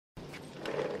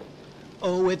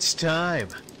Oh, it's time.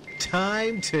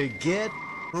 Time to get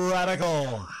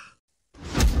radical.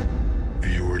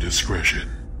 Viewer discretion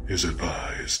is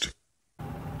advised.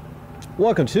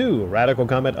 Welcome to Radical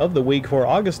Comment of the Week for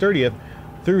August 30th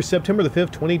through September the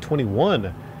 5th,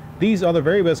 2021. These are the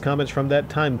very best comments from that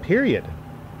time period.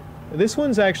 This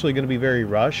one's actually going to be very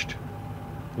rushed.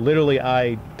 Literally,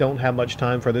 I don't have much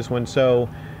time for this one, so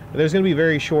there's going to be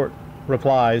very short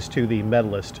replies to the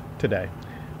medalist today.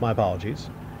 My apologies.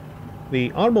 The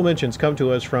honorable mentions come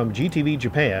to us from GTV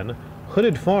Japan,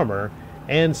 Hooded Farmer,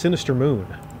 and Sinister Moon.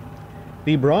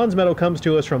 The bronze medal comes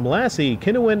to us from Lassie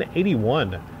Kinowin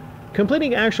 81.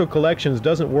 Completing actual collections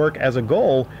doesn't work as a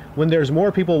goal when there's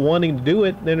more people wanting to do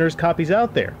it than there's copies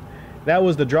out there. That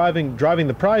was the driving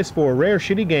the price for rare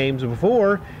shitty games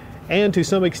before, and to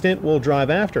some extent will drive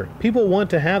after. People want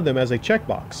to have them as a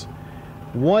checkbox.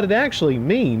 What it actually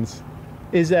means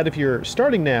is that if you're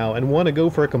starting now and want to go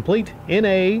for a complete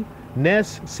NA,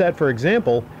 NES set, for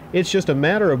example, it's just a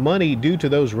matter of money due to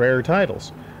those rare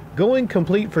titles. Going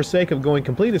complete for sake of going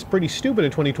complete is pretty stupid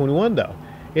in 2021 though.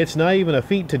 It's not even a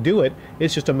feat to do it,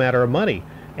 it's just a matter of money.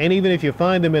 And even if you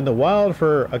find them in the wild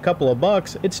for a couple of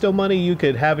bucks, it's still money you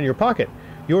could have in your pocket.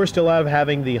 You're still out of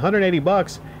having the 180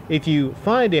 bucks if you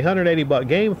find a 180 buck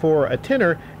game for a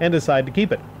tenner and decide to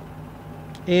keep it.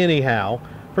 Anyhow,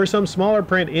 for some smaller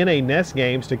print NA NES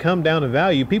games to come down in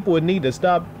value, people would need to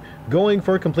stop going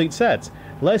for complete sets.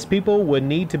 Less people would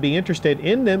need to be interested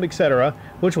in them, etc.,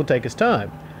 which will take us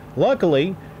time.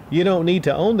 Luckily, you don't need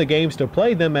to own the games to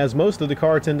play them, as most of the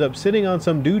cards end up sitting on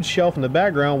some dude's shelf in the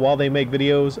background while they make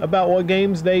videos about what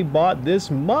games they bought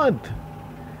this month.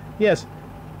 Yes,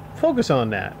 focus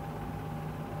on that.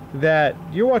 That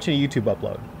you're watching a YouTube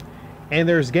upload, and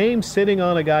there's games sitting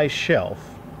on a guy's shelf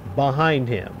behind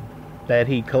him that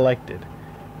he collected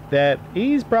that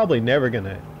he's probably never going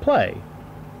to play.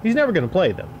 He's never going to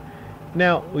play them.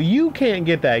 Now, you can't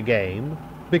get that game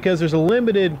because there's a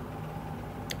limited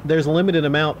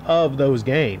amount of those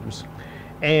games,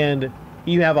 and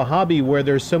you have a hobby where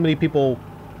there's so many people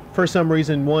for some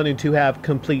reason wanting to have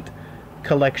complete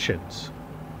collections.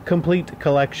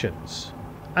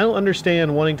 I don't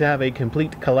understand wanting to have a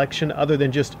complete collection other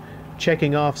than just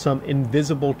checking off some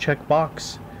invisible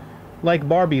checkbox. Like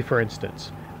Barbie, for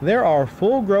instance. There are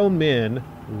full-grown men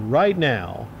right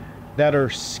now that are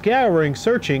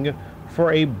searching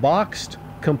for a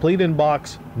complete in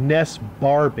box NES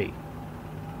Barbie.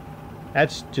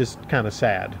 That's just kind of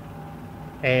sad.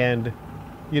 And,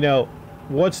 you know,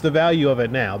 what's the value of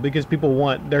it now? Because people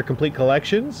want their complete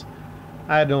collections?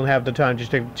 I don't have the time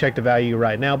to check the value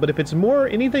right now, but if it's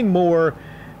anything more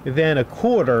than a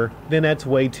quarter, then that's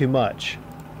way too much.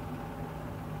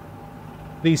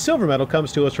 The silver medal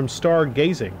comes to us from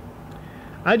Stargazing.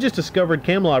 I just discovered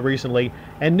Camelot recently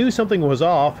and knew something was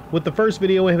off with the first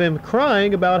video of him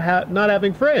crying about not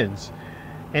having friends,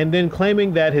 and then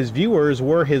claiming that his viewers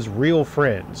were his real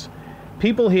friends.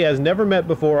 People he has never met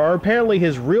before are apparently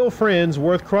his real friends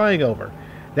worth crying over.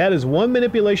 That is one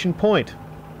manipulation point.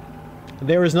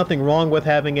 There is nothing wrong with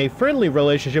having a friendly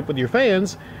relationship with your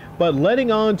fans, but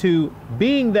letting on to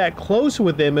being that close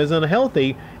with them is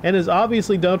unhealthy and is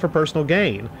obviously done for personal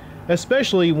gain,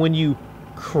 especially when you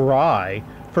cry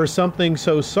for something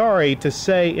so sorry to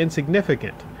say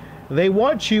insignificant. They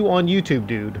watch you on YouTube,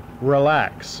 dude.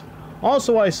 Relax.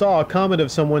 Also, I saw a comment of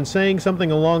someone saying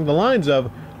something along the lines of,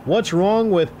 what's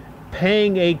wrong with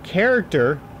paying a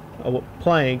character,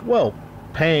 paying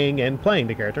and playing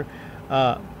the character,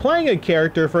 playing a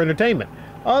character for entertainment.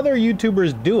 Other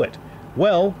YouTubers do it.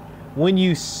 Well, when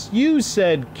you use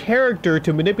said character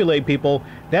to manipulate people,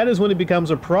 that is when it becomes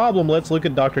a problem. Let's look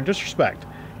at Dr. Disrespect.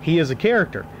 He is a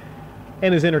character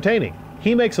and is entertaining.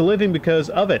 He makes a living because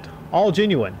of it. All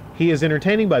genuine. He is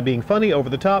entertaining by being funny, over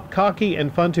the top, cocky,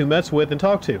 and fun to mess with and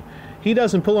talk to. He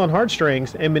doesn't pull on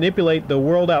heartstrings and manipulate the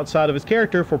world outside of his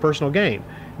character for personal gain.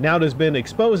 Now it has been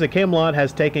exposed that Camelot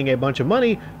has taken a bunch of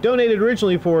money donated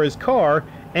originally for his car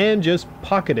and just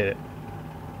pocketed it.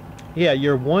 Yeah,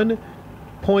 you're one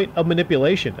point of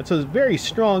manipulation. It's a very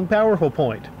strong, powerful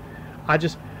point. I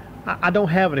don't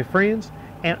have any friends,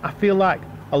 and I feel like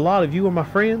a lot of you are my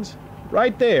friends.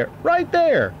 Right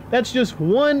there. That's just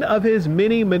one of his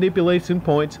many manipulation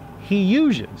points he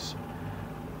uses.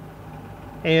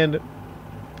 And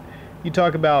you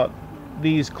talk about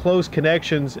these close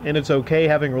connections and it's okay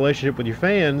having a relationship with your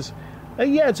fans.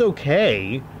 Yeah, it's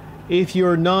okay if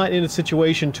you're not in a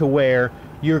situation to where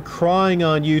you're crying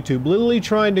on YouTube, literally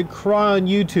trying to cry on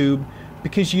YouTube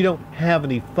because you don't have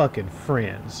any fucking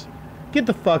friends. Get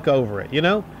the fuck over it, you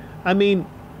know? I mean,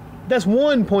 that's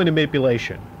one point of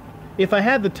manipulation. If I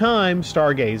had the time,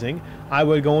 stargazing, I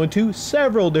would go into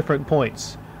several different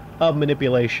points of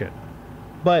manipulation.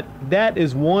 But that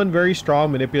is one very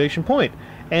strong manipulation point,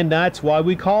 and that's why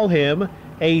we call him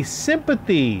a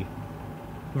sympathy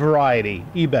variety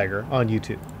e-beggar on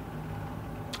YouTube.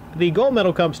 The gold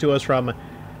medal comes to us from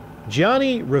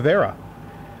Johnny Rivera.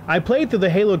 I played through the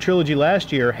Halo trilogy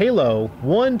last year, Halo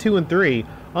 1, 2, and 3,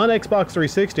 on Xbox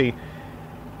 360,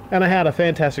 and I had a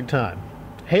fantastic time.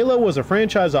 Halo was a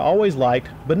franchise I always liked,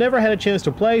 but never had a chance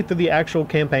to play through the actual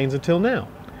campaigns until now.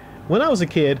 When I was a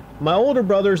kid, my older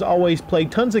brothers always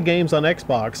played tons of games on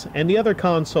Xbox and the other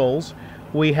consoles.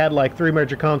 We had like 3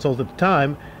 major consoles at the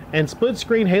time, and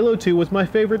split-screen Halo 2 was my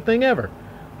favorite thing ever.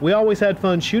 We always had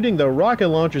fun shooting the rocket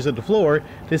launchers at the floor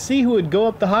to see who would go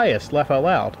up the highest, laugh out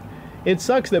loud. It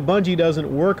sucks that Bungie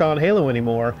doesn't work on Halo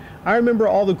anymore. I remember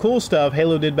all the cool stuff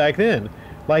Halo did back then,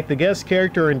 like the guest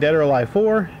character in Dead or Alive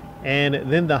 4, and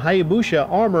then the Hayabusa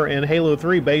armor in Halo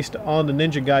 3 based on the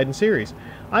Ninja Gaiden series.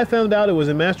 I found out it was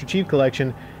a Master Chief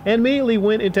Collection and immediately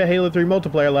went into Halo 3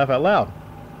 multiplayer, laugh out loud.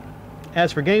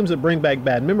 As for games that bring back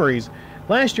bad memories,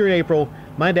 last year in April,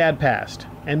 my dad passed,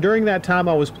 and during that time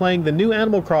I was playing the new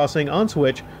Animal Crossing on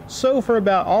Switch, so for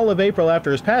about all of April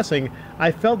after his passing,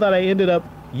 I felt that I ended up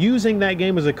using that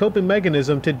game as a coping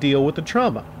mechanism to deal with the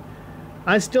trauma.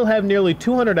 I still have nearly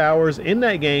 200 hours in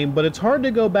that game, but it's hard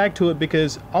to go back to it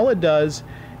because all it does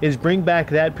is bring back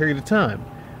that period of time.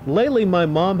 Lately, my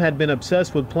mom had been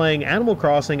obsessed with playing Animal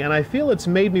Crossing, and I feel it's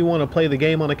made me want to play the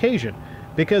game on occasion,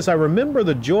 because I remember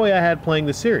the joy I had playing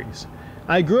the series.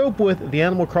 I grew up with the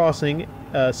Animal Crossing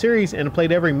series and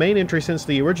played every main entry since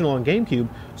the original on GameCube,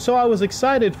 so I was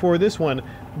excited for this one,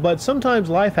 but sometimes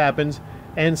life happens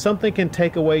and something can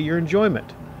take away your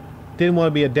enjoyment. Didn't want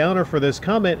to be a downer for this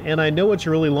comment, and I know it's a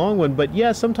really long one, but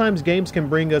yeah, sometimes games can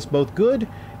bring us both good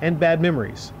and bad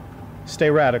memories. Stay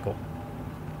radical.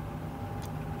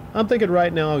 I'm thinking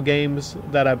right now of games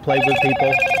that I've played with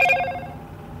people.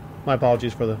 My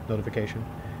apologies for the notification.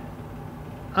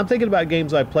 I'm thinking about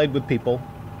games I played with people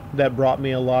that brought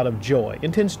me a lot of joy,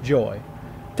 intense joy.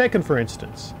 Tekken, for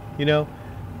instance. You know,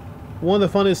 one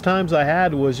of the funnest times I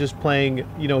had was just playing,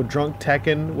 drunk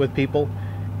Tekken with people,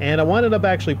 and I wound up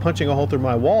actually punching a hole through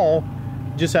my wall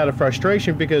just out of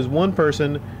frustration because one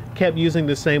person kept using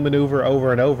the same maneuver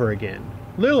over and over again.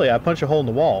 Literally, I punched a hole in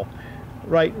the wall.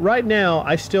 Right now,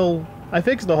 I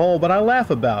fixed the hole, but I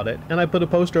laugh about it, and I put a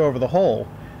poster over the hole.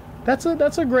 That's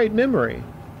a great memory.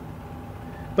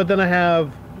 But then I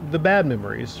have the bad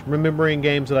memories, remembering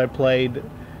games that I played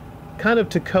kind of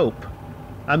to cope.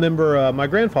 I remember my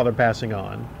grandfather passing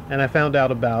on, and I found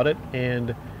out about it,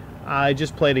 and I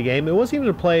just played a game. It wasn't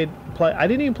even I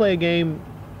didn't even play a game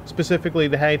specifically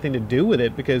that had anything to do with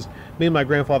it, because me and my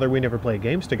grandfather, we never played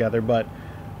games together, but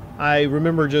I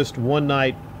remember just one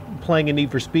night playing a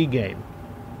Need for Speed game,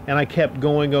 and I kept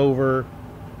going over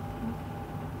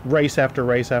race after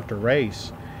race after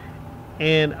race,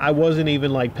 and I wasn't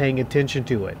even paying attention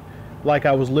to it. Like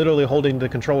I was literally holding the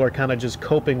controller, kind of just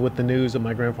coping with the news that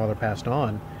my grandfather passed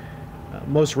on.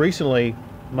 Most recently,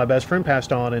 my best friend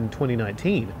passed on in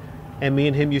 2019, and me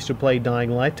and him used to play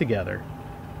Dying Light together.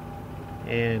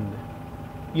 And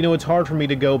it's hard for me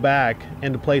to go back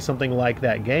and to play something like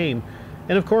that game.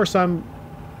 And of course I'm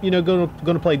going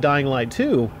to play Dying Light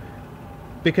 2,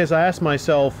 because I asked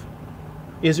myself,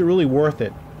 is it really worth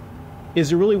it?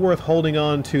 Is it really worth holding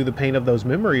on to the pain of those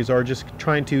memories, or just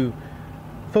trying to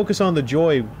focus on the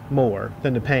joy more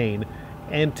than the pain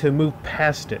and to move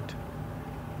past it?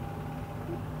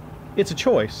 It's a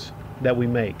choice that we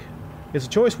make. It's a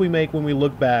choice we make when we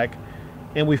look back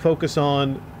and we focus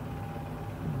on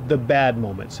the bad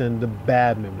moments and the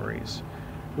bad memories.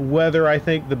 Whether I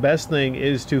think the best thing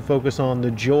is to focus on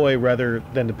the joy rather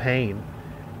than the pain.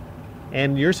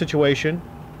 And your situation,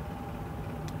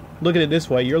 look at it this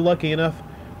way: you're lucky enough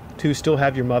to still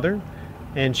have your mother,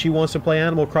 and she wants to play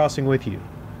Animal Crossing with you.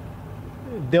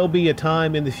 There'll be a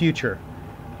time in the future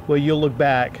where you'll look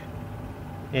back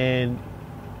and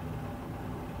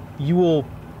you will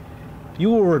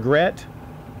regret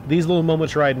these little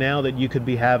moments right now that you could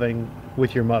be having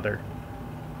with your mother.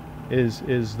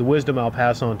 Is the wisdom I'll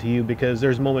pass on to you, because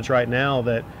there's moments right now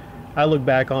that I look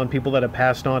back on people that have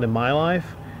passed on in my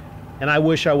life, and I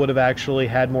wish I would have actually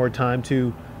had more time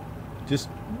to just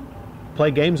play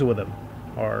games with them,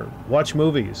 or watch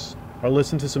movies, or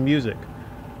listen to some music.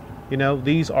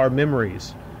 These are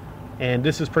memories, and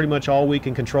this is pretty much all we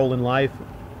can control in life,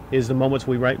 is the moments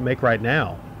we make right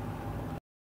now.